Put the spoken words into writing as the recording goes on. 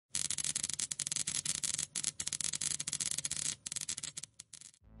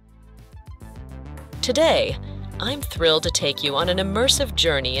Today, I'm thrilled to take you on an immersive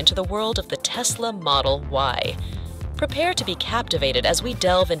journey into the world of the Tesla Model Y. Prepare to be captivated as we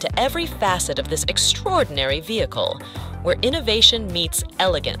delve into every facet of this extraordinary vehicle, where innovation meets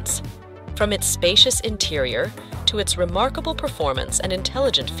elegance. From its spacious interior to its remarkable performance and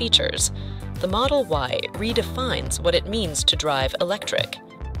intelligent features, the Model Y redefines what it means to drive electric.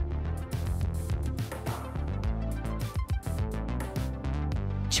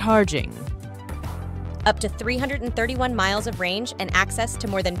 Charging. Up to 331 miles of range and access to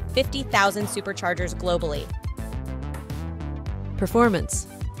more than 50,000 superchargers globally. Performance.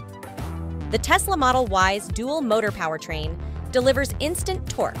 The Tesla Model Y's dual motor powertrain delivers instant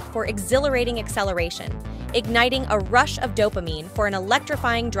torque for exhilarating acceleration, igniting a rush of dopamine for an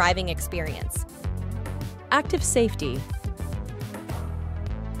electrifying driving experience. Active safety.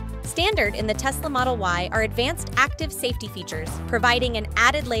 Standard in the Tesla Model Y are advanced active safety features, providing an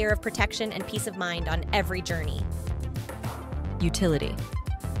added layer of protection and peace of mind on every journey. Utility.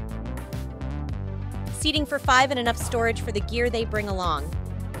 Seating for 5 and enough storage for the gear they bring along.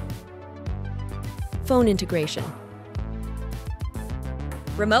 Phone integration.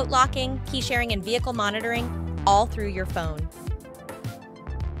 Remote locking, key sharing, and vehicle monitoring, all through your phone.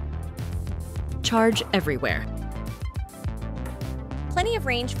 Charge everywhere. Plenty of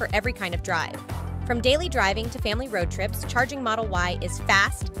range for every kind of drive. From daily driving to family road trips, charging Model Y is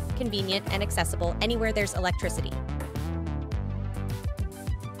fast, convenient, and accessible anywhere there's electricity.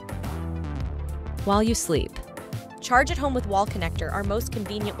 While you sleep. Charge at home with wall connector, our most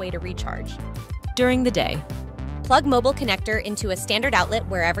convenient way to recharge. During the day. Plug mobile connector into a standard outlet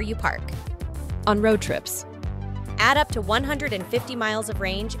wherever you park. On road trips. Add up to 150 miles of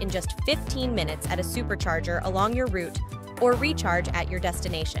range in just 15 minutes at a supercharger along your route, or recharge at your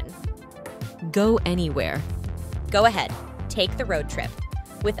destination. Go anywhere. Go ahead, take the road trip.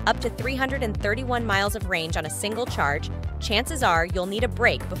 With up to 331 miles of range on a single charge, chances are you'll need a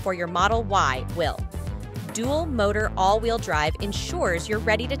break before your Model Y will. Dual motor all-wheel drive ensures you're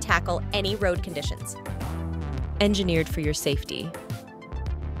ready to tackle any road conditions. Engineered for your safety.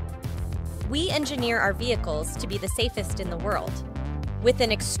 We engineer our vehicles to be the safest in the world. With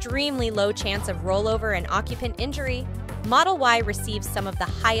an extremely low chance of rollover and occupant injury, Model Y receives some of the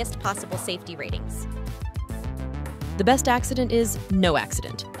highest possible safety ratings. The best accident is no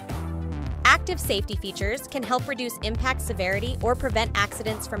accident. Active safety features can help reduce impact severity or prevent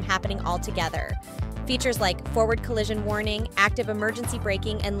accidents from happening altogether. Features like forward collision warning, active emergency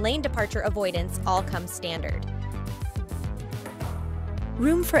braking, and lane departure avoidance all come standard.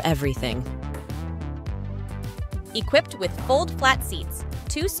 Room for everything. Equipped with fold-flat seats,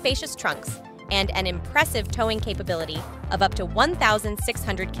 2 spacious trunks, and an impressive towing capability of up to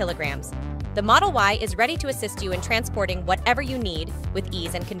 1,600 kilograms, the Model Y is ready to assist you in transporting whatever you need with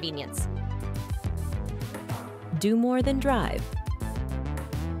ease and convenience. Do more than drive.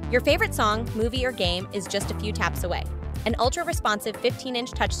 Your favorite song, movie, or game is just a few taps away. An ultra-responsive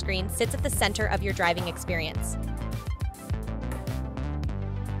 15-inch touchscreen sits at the center of your driving experience.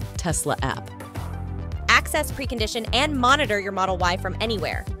 Tesla app. Access, precondition, and monitor your Model Y from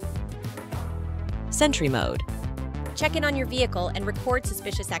anywhere. Sentry mode. Check in on your vehicle and record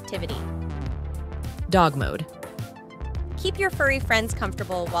suspicious activity. Dog mode. Keep your furry friends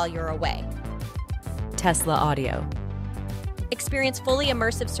comfortable while you're away. Tesla audio. Experience fully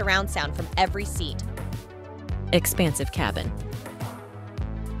immersive surround sound from every seat. Expansive cabin.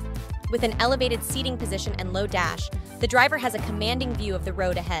 With an elevated seating position and low dash, the driver has a commanding view of the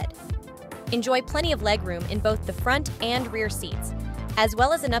road ahead. Enjoy plenty of legroom in both the front and rear seats, as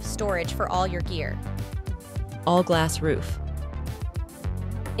well as enough storage for all your gear. All-glass roof.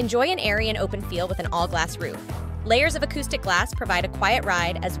 Enjoy an airy and open feel with an all-glass roof. Layers of acoustic glass provide a quiet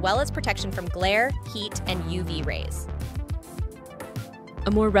ride as well as protection from glare, heat, and UV rays.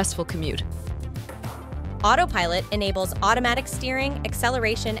 A more restful commute. Autopilot enables automatic steering,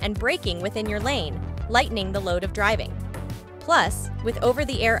 acceleration, and braking within your lane, lightening the load of driving. Plus, with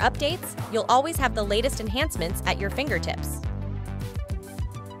over-the-air updates, you'll always have the latest enhancements at your fingertips.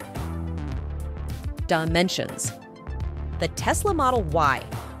 Dimensions. The Tesla Model Y,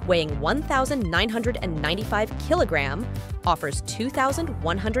 weighing 1,995 kilograms, offers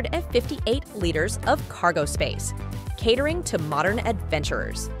 2,158 liters of cargo space, catering to modern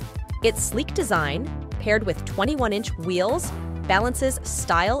adventurers. Its sleek design, paired with 21-inch wheels, balances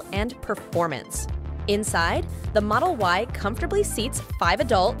style and performance. Inside, the Model Y comfortably seats 5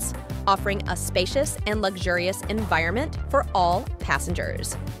 adults, offering a spacious and luxurious environment for all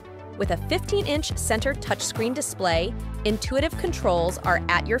passengers. With a 15-inch center touchscreen display, intuitive controls are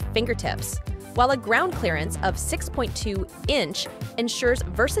at your fingertips, while a ground clearance of 6.2 inch ensures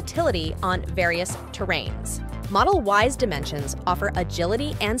versatility on various terrains. Model Y's dimensions offer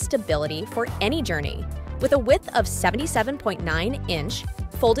agility and stability for any journey, with a width of 77.9 inch,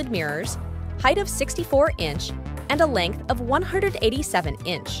 folded mirrors, height of 64 inch, and a length of 187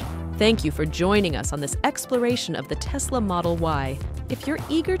 inch. Thank you for joining us on this exploration of the Tesla Model Y. If you're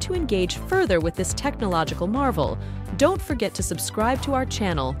eager to engage further with this technological marvel, don't forget to subscribe to our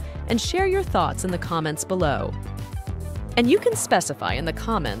channel and share your thoughts in the comments below. And you can specify in the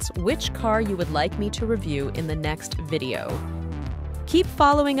comments which car you would like me to review in the next video. Keep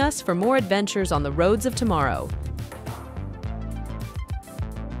following us for more adventures on the roads of tomorrow.